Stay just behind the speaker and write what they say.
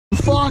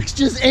fox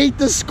just ate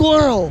the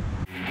squirrel.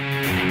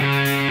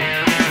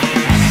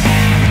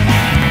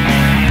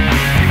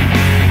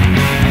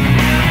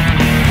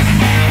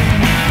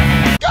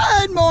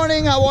 Good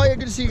morning, how are you?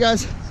 Good to see you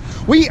guys.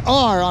 We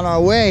are on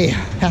our way,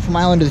 half a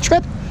mile into the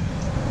trip.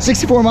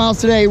 64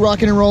 miles today,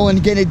 rocking and rolling,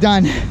 getting it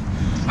done.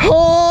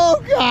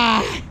 Oh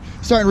God!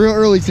 Starting real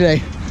early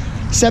today.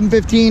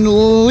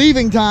 7:15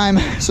 leaving time,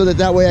 so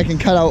that way I can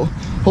cut out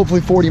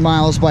hopefully 40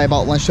 miles by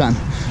about lunchtime.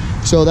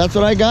 So that's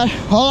what I got,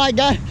 all I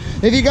got.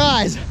 If you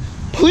guys,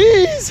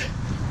 please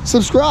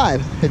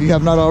subscribe, if you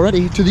have not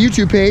already, to the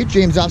YouTube page,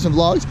 James Dobson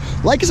Vlogs.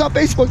 Like us on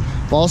Facebook,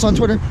 follow us on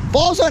Twitter,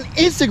 follow us on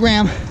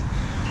Instagram.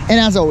 And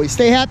as always,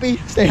 stay happy,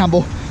 stay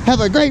humble.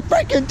 Have a great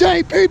freaking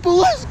day, people.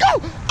 Let's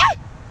go! Ah!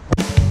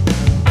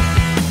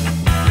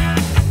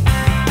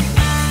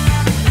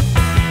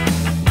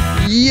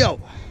 Yo,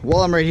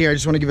 while I'm right here, I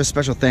just want to give a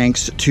special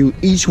thanks to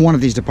each one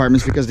of these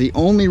departments, because the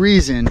only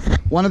reason,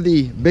 one of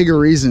the bigger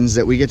reasons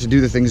that we get to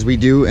do the things we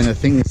do and the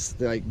things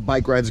like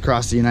bike rides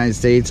across the United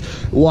States,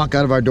 walk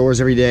out of our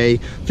doors every day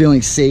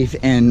feeling safe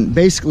and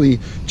basically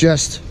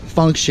just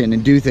function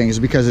and do things,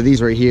 because of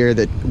these right here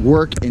that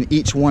work in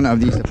each one of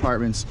these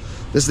departments.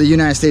 This is the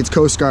United States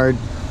Coast Guard,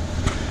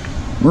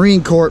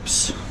 Marine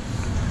Corps,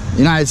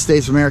 United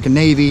States of American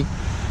Navy.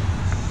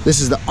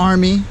 This is the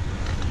Army,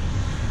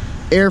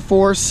 Air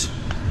Force,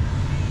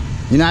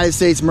 United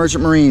States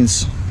Merchant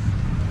Marines.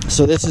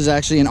 So this is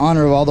actually in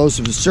honor of all those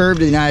who have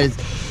served in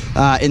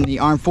the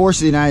Armed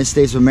Forces of the United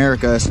States of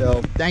America.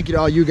 So thank you to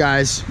all you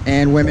guys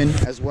and women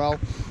as well.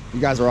 You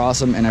guys are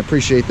awesome, and I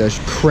appreciate the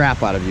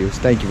crap out of you.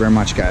 Thank you very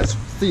much, guys.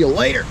 See you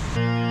later.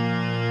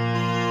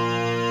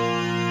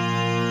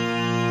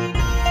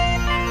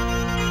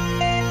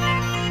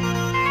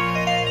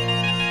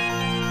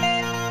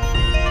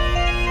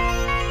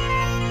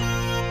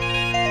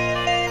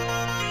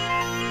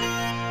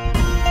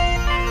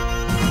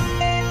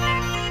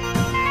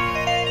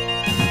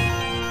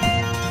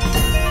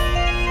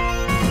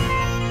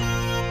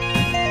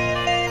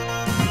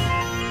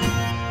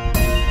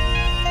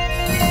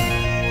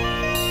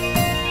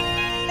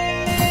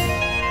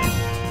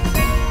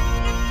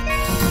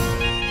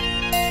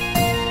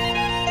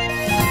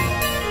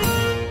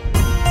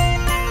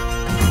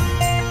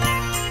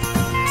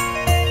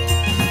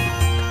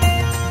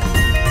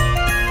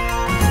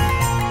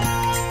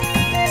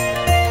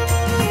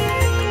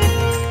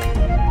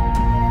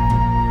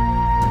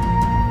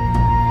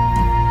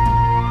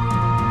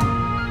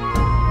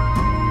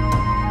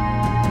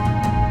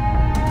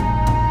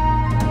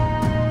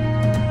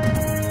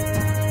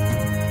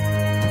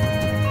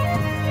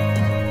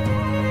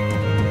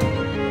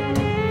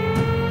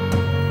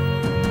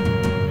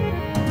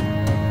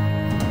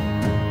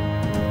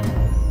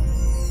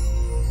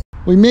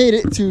 We made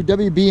it to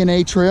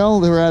WB&A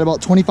Trail. We're at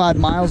about 25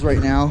 miles right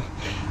now,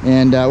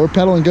 and we're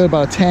pedaling good,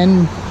 about a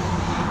 10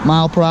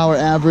 mile per hour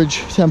average,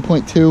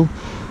 10.2,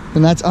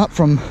 and that's up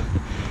from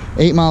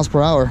 8 miles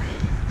per hour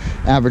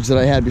average that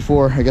I had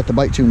before I got the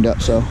bike tuned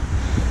up. So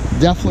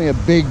definitely a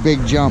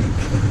big jump,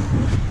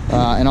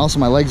 and also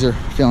my legs are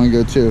feeling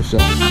good too. So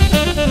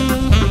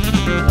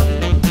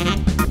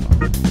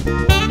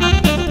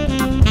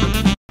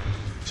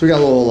we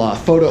got a little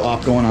photo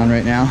op going on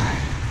right now,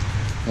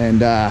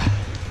 and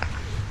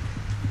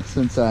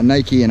since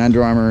Nike and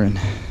Under Armour and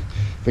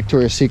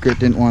Victoria's Secret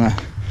didn't want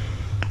to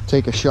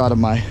take a shot of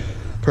my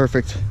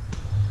perfect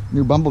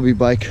new Bumblebee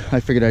bike, I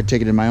figured I'd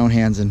take it in my own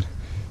hands and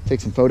take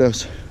some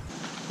photos.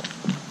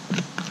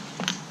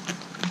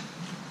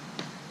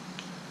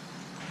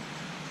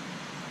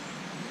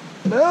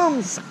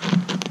 Booms!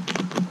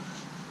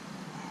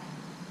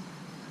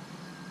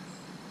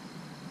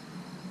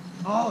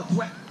 Oh, it's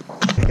wet.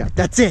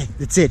 That's it.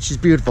 That's it. She's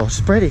beautiful. She's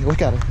pretty.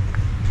 Look at her.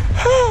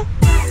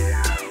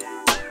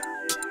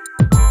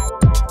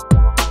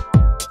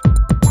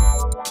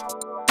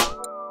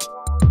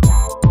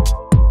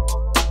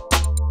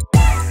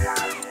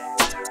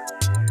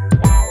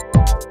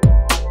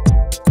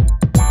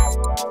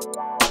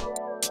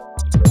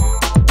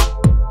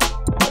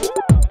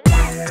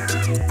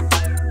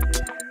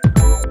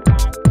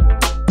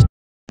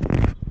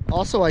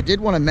 Also, I did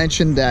want to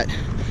mention that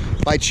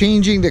by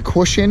changing the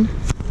cushion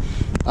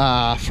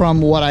from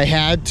what I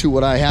had to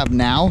what I have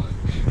now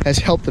has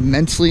helped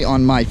immensely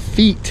on my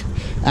feet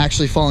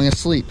actually falling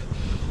asleep.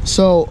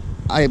 So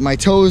my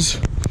toes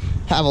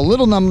have a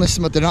little numbness,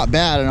 but they're not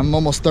bad, and I'm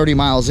almost 30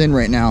 miles in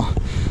right now.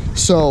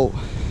 So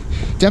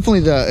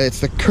definitely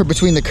it's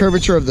between the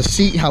curvature of the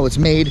seat, how it's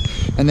made,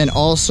 and then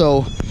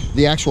also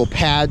the actual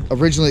pad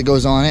originally that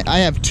goes on it. I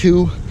have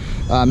two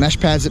mesh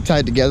pads zip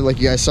tied together like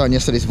you guys saw in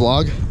yesterday's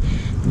vlog,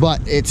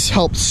 but it's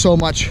helped so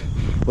much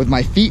with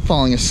my feet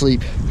falling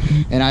asleep.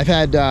 And I've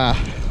had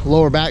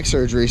lower back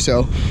surgery,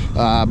 so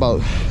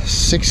about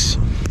 6,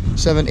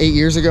 7, 8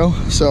 years ago.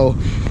 So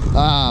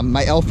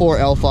my L4,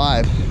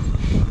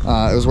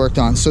 L5 it was worked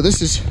on. So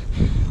this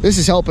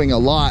is helping a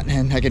lot,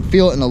 and I can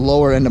feel it in the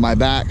lower end of my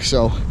back.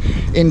 So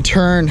in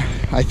turn,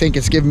 I think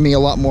it's given me a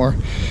lot more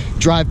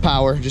drive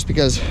power, just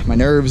because my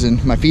nerves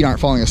and my feet aren't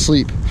falling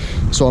asleep.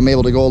 So I'm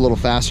able to go a little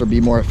faster, be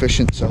more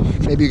efficient. So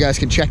maybe you guys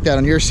can check that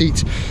on your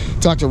seats.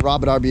 Talk to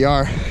Rob at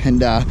RBR,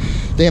 and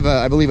they have,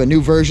 I believe, a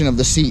new version of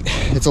the seat.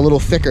 It's a little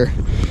thicker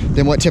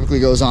than what typically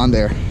goes on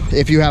there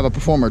if you have a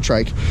performer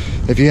trike.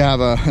 If you have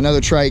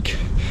another trike,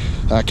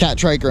 a cat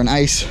trike or an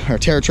ice or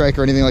tear trike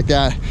or anything like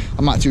that,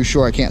 I'm not too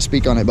sure, I can't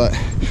speak on it, but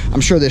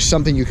I'm sure there's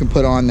something you can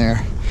put on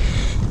there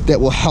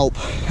that will help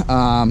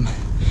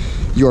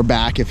your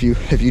back if you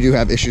do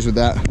have issues with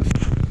that.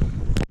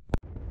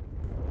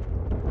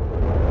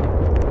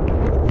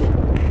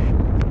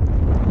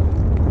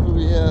 What do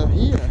we have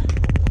here?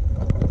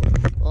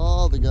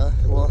 Oh, the guy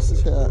lost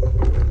his hat.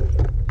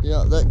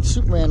 Yeah, that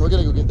Superman, we're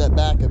gonna go get that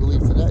back, I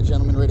believe, to that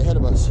gentleman right ahead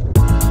of us.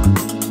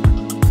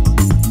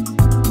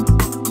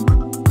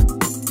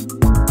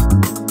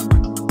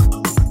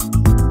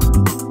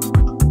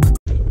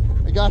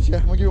 Gotcha.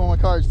 I'm gonna give you one of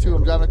my cards too.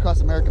 I'm driving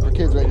across America for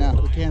kids right now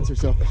with cancer,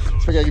 so I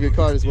figured I'd give you a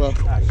card as well.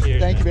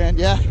 Thank you, man.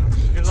 Yeah.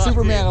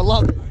 Superman, I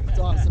love it. It's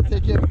awesome.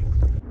 Take care.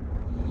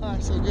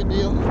 Alright, so good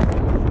deal.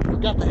 We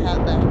got the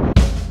hat back.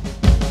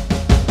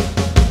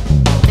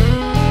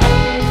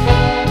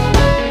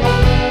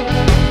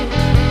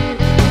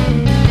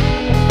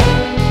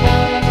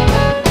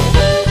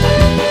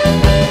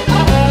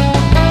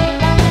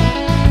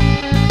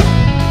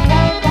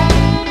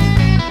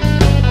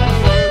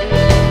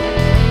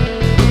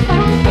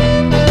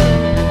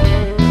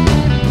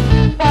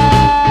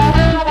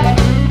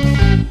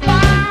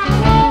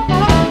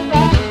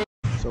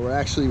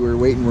 We're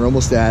waiting, we're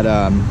almost at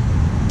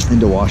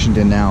into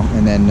Washington now,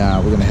 and then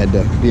we're gonna head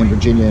to be in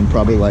Virginia in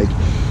probably, like,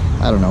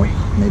 I don't know,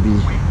 maybe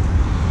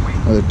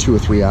another 2 or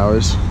 3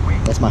 hours.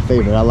 That's my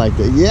favorite. I like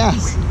that.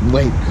 Yes.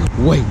 Wait.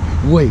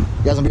 You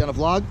guys wanna be on a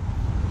vlog?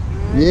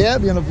 Yeah,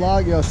 be on a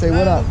vlog. Yo, say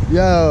what up.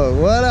 Yo,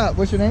 what up?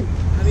 What's your name?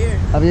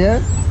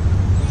 Javier.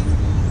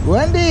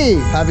 Wendy.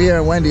 Javier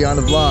and Wendy on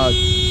the vlog.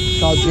 It's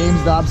called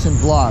James Dobson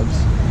Vlogs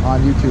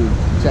on YouTube.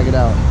 Check it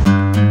out.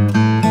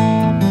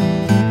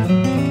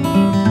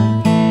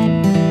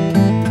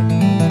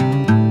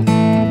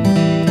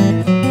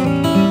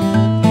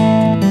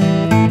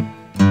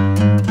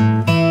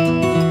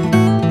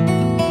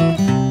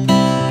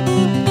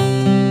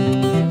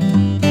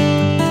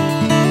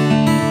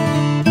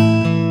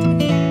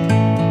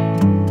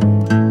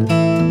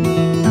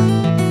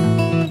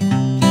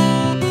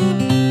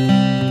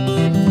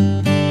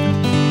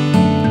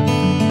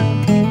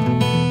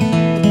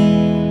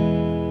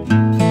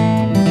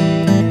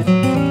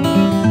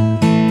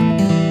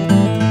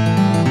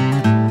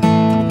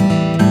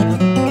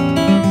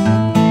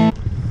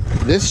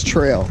 This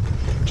trail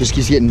just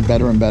keeps getting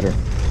better and better.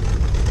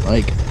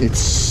 Like, it's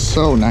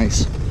so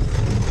nice.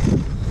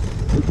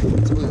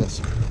 Look at this.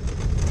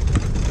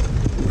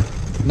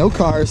 No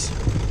cars,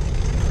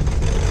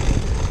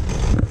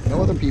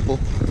 no other people,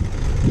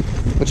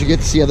 but you get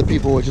to see other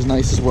people, which is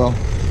nice as well.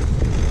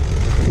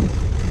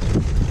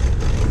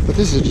 But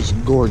this is just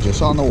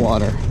gorgeous on the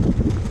water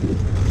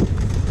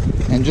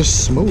and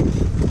just smooth.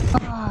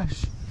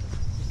 Gosh,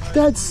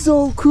 that's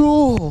so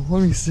cool.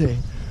 Let me see.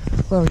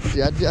 I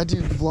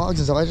do vlogs and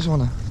stuff. I just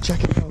want to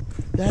check it out.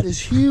 That is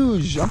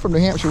huge. I'm from New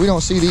Hampshire. We don't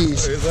see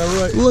these. Is that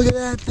right? Look at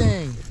that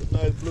thing. It's a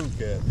nice blue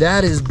cat.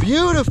 That is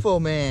beautiful,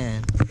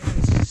 man.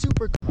 It's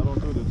super cool. I don't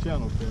do the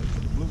channel fish,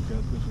 but the blue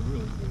catfish are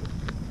really good.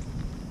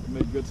 They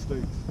make good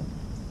steaks.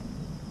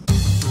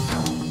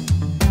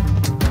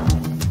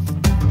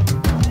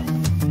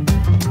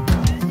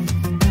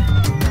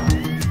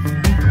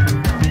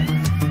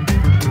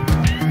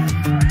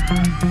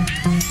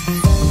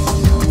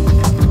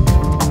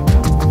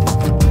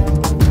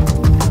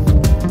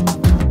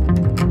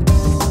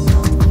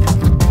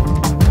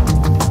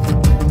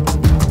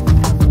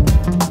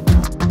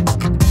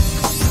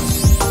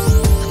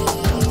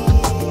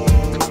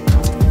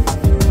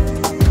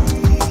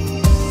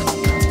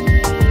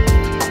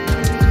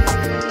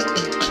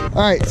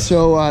 All right,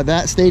 so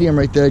that stadium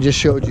right there I just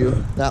showed you,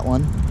 that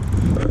one,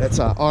 that's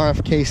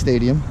RFK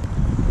Stadium.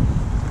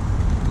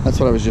 That's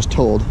what I was just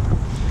told.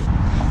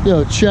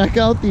 Yo, check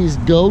out these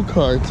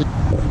go-karts.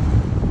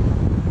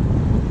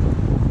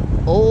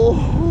 Oh,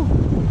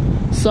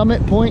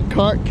 Summit Point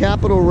Kart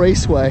Capital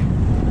Raceway.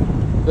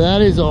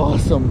 That is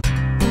awesome.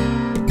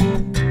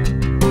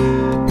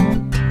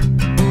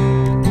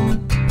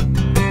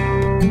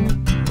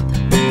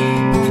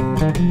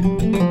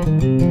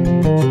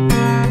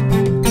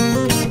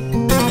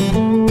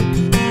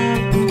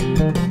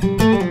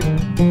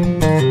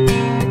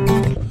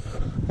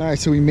 All right,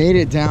 so we made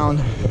it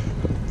down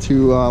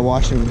to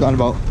Washington. We've gone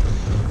about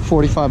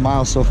 45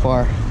 miles so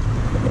far.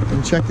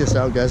 And check this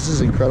out, guys. This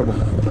is incredible.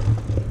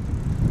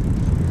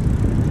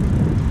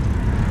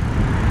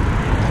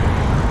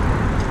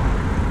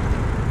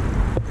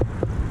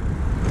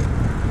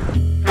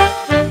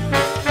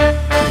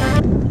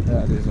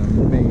 That is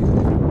amazing.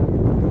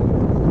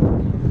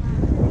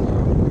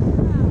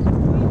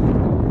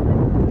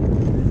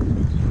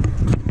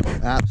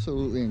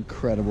 Absolutely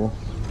incredible.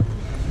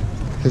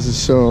 This is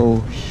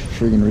so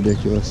freaking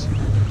ridiculous.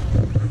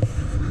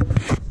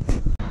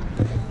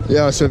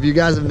 Yo, so if you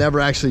guys have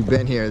never actually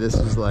been here, this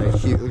is like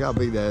huge. Look how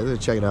big that is.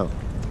 Check it out.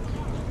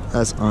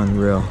 That's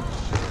unreal.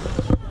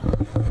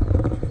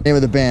 Name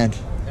of the band.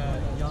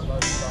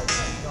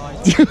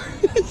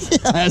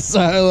 Yes,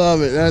 I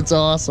love it. That's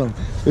awesome.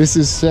 This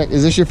is sick.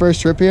 Is this your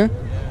first trip here?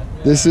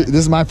 This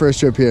is my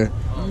first trip here.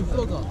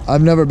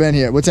 I've never been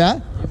here. What's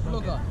that?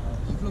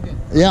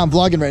 Yeah, I'm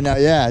vlogging right now.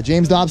 Yeah,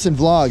 James Dobson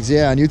Vlogs.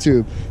 Yeah, on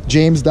YouTube.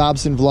 James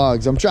Dobson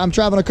Vlogs. I'm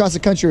traveling across the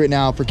country right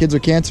now for kids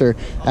with cancer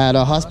at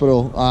a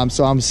hospital.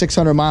 So I'm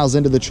 600 miles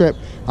into the trip.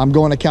 I'm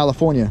going to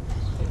California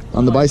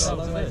on the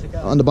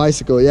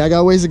bicycle. Yeah, I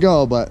got a ways to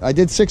go, but I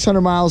did 600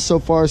 miles so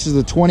far. This is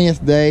the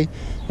 20th day,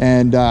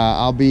 and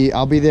I'll be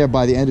there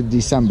by the end of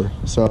December.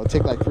 So it'll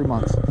take like 3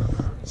 months.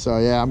 So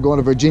yeah, I'm going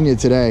to Virginia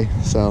today.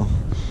 So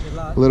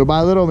little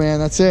by little, man.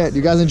 That's it.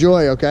 You guys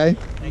enjoy, okay?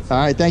 All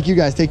right, thank you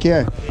guys. Take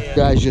care. You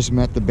guys just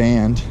met the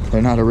band.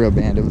 They're not a real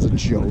band. It was a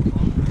joke.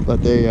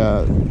 But they,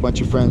 a bunch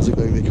of friends,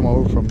 they come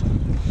over from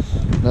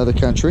another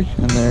country,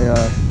 and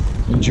they're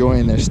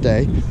enjoying their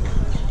stay.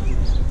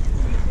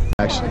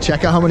 Actually,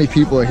 check out how many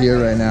people are here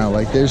right now.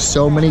 Like, there's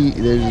so many.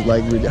 There's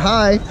like,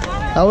 hi,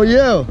 how are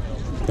you?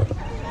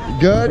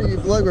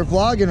 Good. Look, we're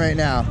vlogging right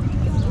now.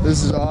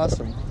 This is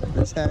awesome.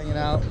 Just hanging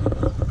out.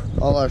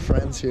 All our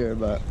friends here,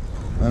 but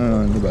I don't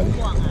know anybody.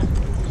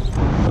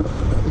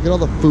 Look at all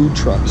the food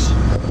trucks.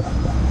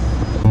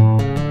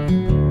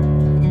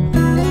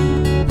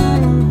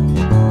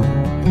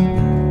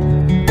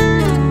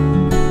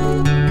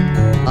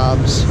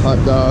 Hot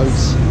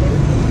dogs.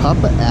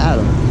 Papa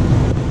Adam.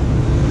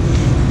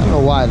 I don't know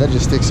why, that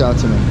just sticks out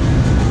to me. I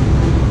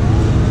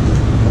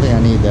think I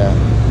need that.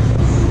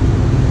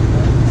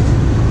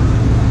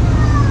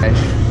 I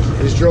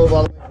just drove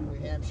all the way from New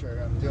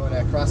Hampshire. I'm doing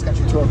a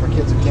cross-country tour for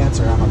kids with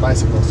cancer on my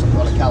bicycle, so I'm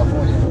going to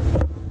California.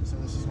 So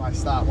this is my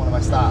stop, one of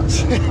my stops.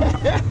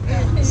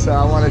 So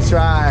I want to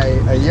try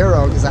a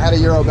Euro, because I had a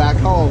Euro back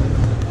home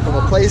from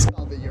a place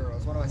called the Euro.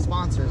 It's one of my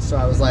sponsors, so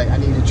I was like, I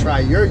need to try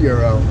your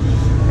Euro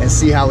and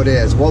see how it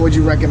is. What would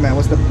you recommend?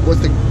 What's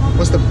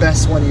the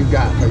best one you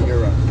got for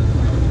Euro?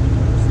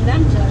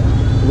 Lamb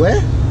chop.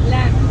 Where?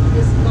 Lamb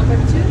is number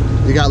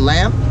 2. You got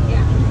lamb?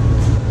 Yeah.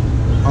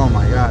 Oh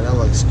my god, that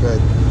looks good.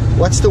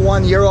 What's the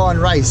one Euro on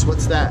rice?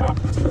 What's that?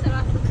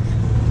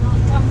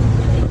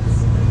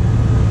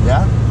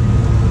 Yeah?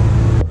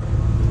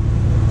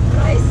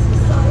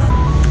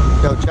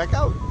 Yo,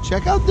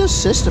 check out this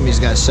system he's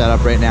got set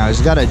up right now.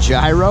 He's got a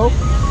gyro.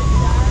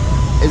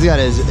 He's got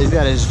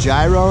his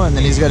gyro, and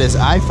then he's got his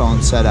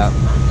iPhone set up.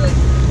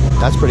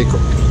 That's pretty cool.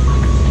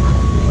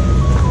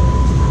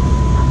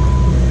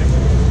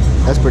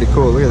 That's pretty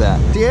cool. Look at that.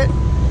 See it?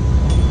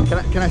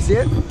 Can I see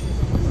it?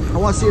 I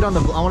want to see it on the.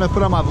 I want to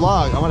put it on my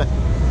vlog. I want to.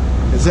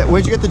 Is it?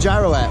 Where'd you get the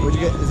gyro at? Where'd you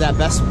get? Is that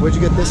best? Where'd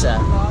you get this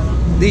at?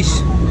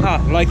 This? Ah,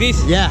 like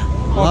this? Yeah.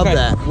 Love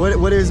that.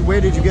 What is?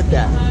 Where did you get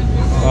that?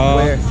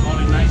 Where?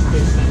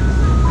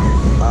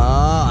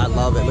 Oh, I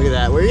love it. Look at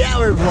that. We're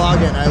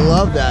vlogging. I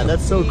love that.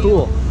 That's so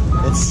cool.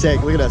 That's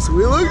sick. Look at us.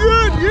 We look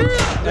good. Yeah.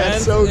 That's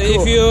and so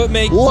cool. If you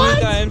make 2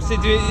 times,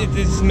 it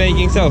is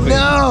making selfie.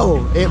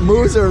 No, it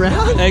moves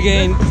around.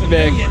 Again,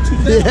 back.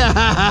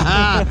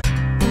 Yeah.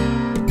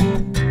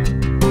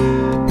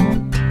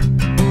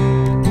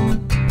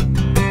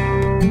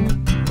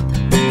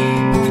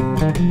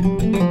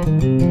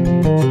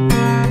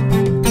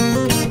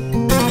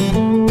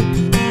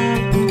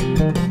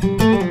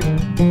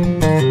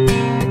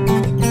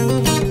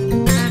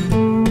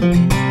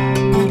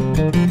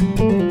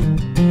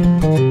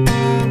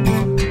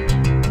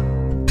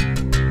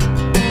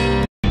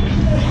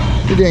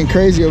 Getting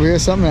crazy over here.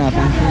 Something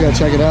happened. We gotta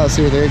check it out,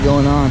 see what they got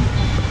going on.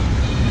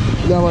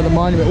 Down by the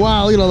monument.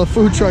 Wow, look at all the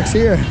food trucks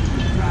here.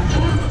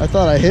 I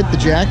thought I hit the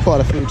jackpot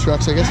of food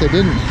trucks. I guess I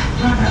didn't.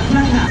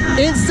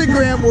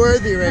 Instagram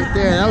worthy right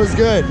there. That was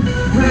good.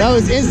 That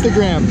was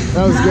Instagram.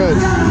 That was good.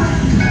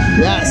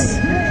 Yes.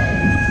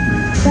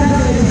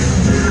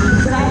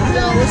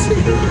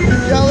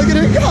 Y'all look at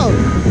her go.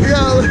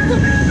 Y'all look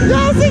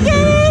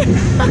at it.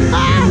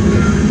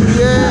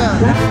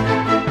 Yeah.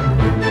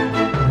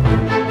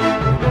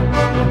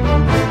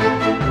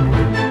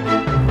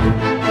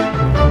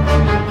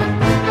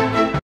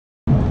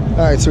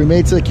 All right, so we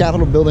made it to the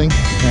Capitol building,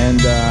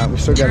 and we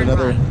still got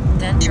another.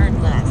 Then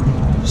turn left.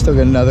 Still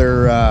got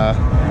another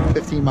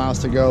 15 miles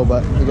to go,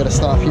 but we got to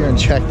stop here and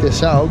check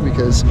this out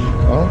because,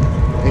 well,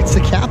 it's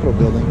the Capitol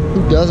building.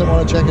 Who doesn't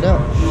want to check it out?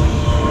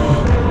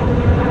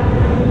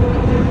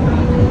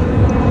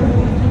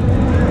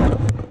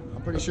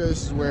 I'm pretty sure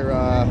this is where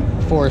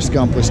Forrest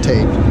Gump was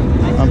taped.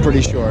 I'm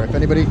pretty sure. If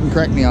anybody can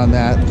correct me on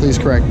that, please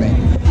correct me.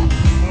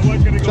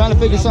 I'm trying to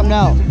figure something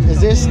out. Is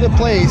this the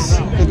place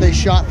that they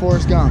shot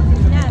Forrest Gump?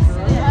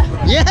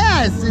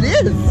 Yes, it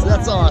is.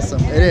 That's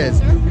awesome. It is.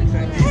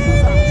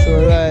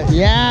 So,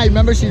 yeah,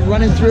 remember she's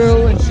running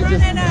through and she's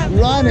just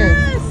running.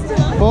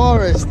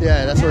 Forrest,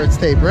 yeah, that's where it's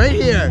taped. Right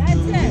here.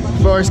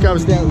 Forrest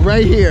Gump's down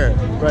right here.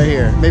 Right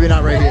here. Maybe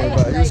not right here,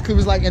 but he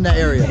was like in that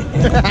area.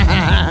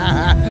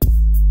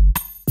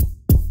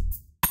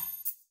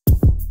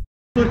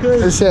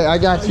 okay. Say, I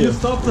got you.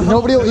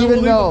 Nobody will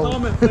even know.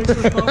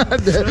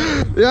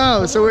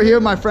 Yo, so we're here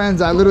with my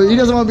friends. I literally, he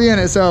doesn't want to be in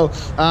it, so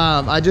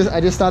I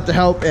just stopped to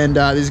help, and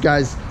these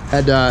guys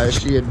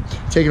she had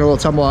taken a little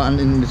tumble on,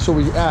 and so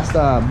we asked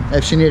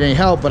if she needed any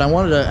help. But I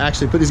wanted to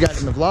actually put these guys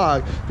in the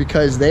vlog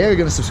because they are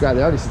gonna subscribe.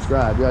 They already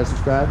subscribed. You already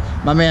subscribed?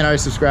 My man already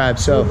subscribed.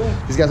 So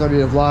these guys already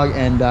did a vlog,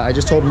 and I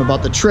just told them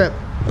about the trip.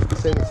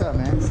 Say what's up,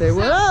 man. Say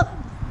what up.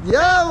 Yo,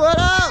 what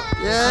up?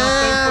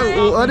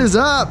 Yeah, what is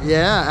up?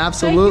 Yeah,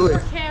 absolutely.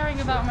 Thank you for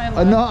caring about my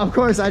life. No, of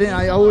course I didn't.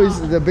 I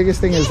always, the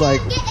biggest thing is like,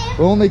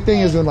 the only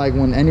thing is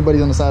when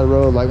anybody's on the side of the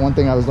road, like one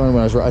thing I was learning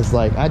when I was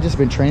like, I just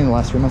been training the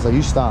last 3 months, like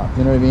you stop,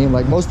 you know what I mean?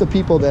 Like most of the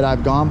people that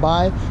I've gone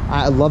by,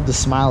 I love to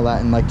smile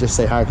at and like just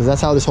say hi, because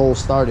that's how this whole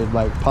started,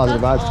 like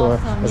Positive Vibes Tour,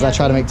 is I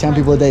try to make 10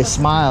 people a day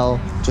smile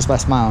just by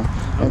smiling.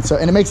 And so,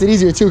 and it makes it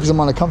easier too, because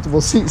I'm on a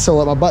comfortable seat, so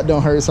like my butt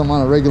don't hurt, so I'm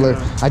on a regular,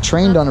 I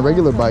trained on a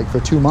regular bike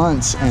for 2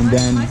 months, and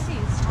then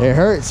it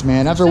hurts,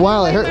 man. After a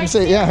while, it hurts. You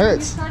say, yeah, it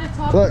hurts.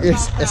 Look,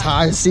 it's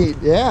high seat.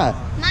 Yeah.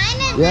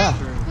 Yeah.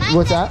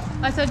 What's that?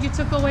 I said you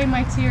took away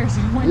my tears.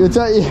 You hey,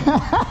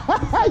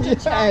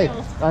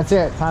 that's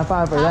it. High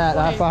five for that.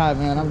 High five,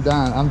 man. I'm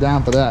down. I'm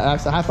down for that.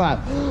 Actually, high five.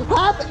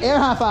 Air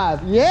high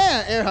five.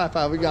 Yeah, air high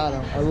five. We got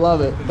him. I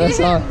love it. That's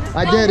all.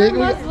 I did it.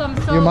 Muslim,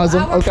 so you're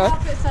Muslim. Our okay.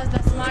 prophet says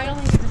that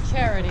smiling is a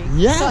charity.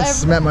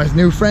 Yes. So met my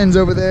new friends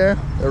over there.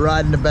 They're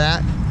riding the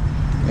back,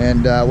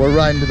 and we're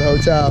riding to the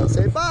hotel.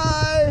 Say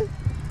bye.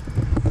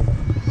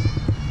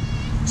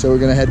 So we're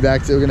gonna head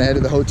back to. We're gonna head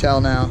to the hotel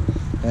now,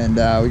 and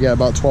we got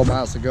about 12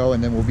 miles to go,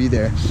 and then we'll be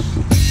there.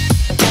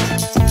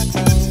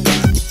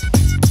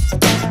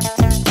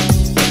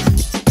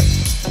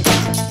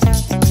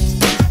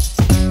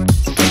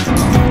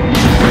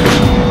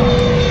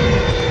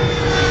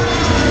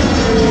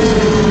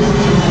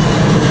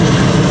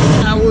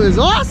 That was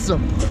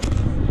awesome.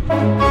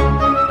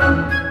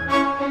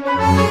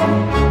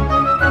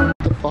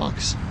 The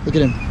fox. Look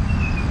at him.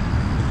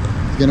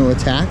 He's gonna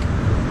attack.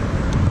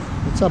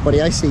 What's up,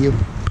 buddy? I see you.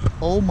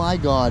 Oh my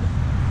God.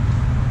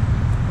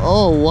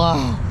 Oh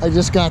wow. I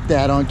just got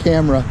that on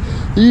camera.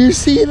 Do you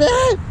see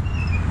that?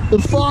 The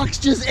fox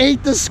just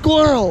ate the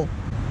squirrel.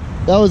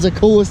 That was the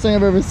coolest thing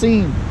I've ever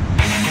seen.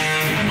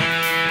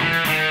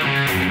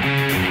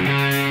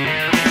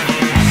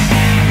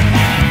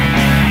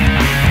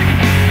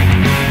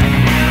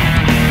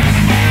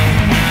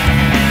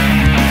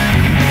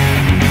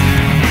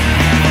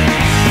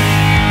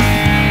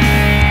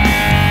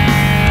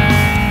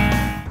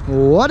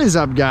 What is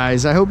up,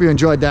 guys? I hope you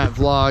enjoyed that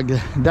vlog.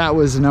 That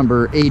was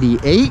number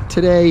 88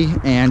 today,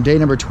 and day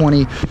number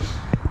 20.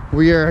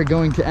 We are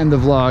going to end the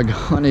vlog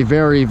on a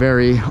very,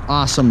 very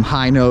awesome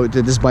high note.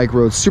 That this bike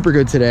rode super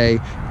good today.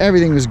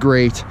 Everything was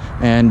great,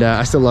 and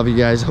I still love you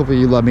guys. Hopefully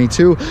you love me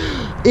too.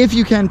 If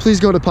you can, please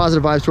go to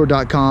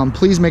positivevibetour.com.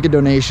 Please make a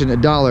donation,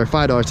 $1, $5, $10,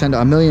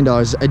 $1 million.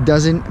 It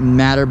doesn't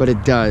matter, but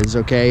it does,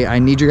 okay? I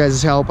need your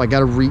guys' help. I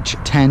gotta reach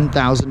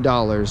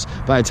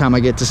 $10,000 by the time I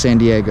get to San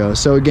Diego.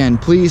 So again,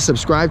 please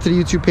subscribe to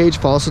the YouTube page,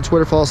 follow us on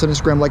Twitter, follow us on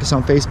Instagram, like us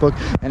on Facebook,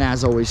 and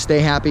as always, stay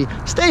happy,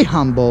 stay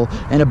humble,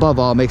 and above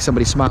all, make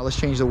somebody smile. Let's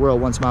change the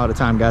world one smile at a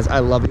time, guys. I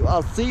love you.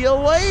 I'll see you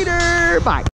later. Bye.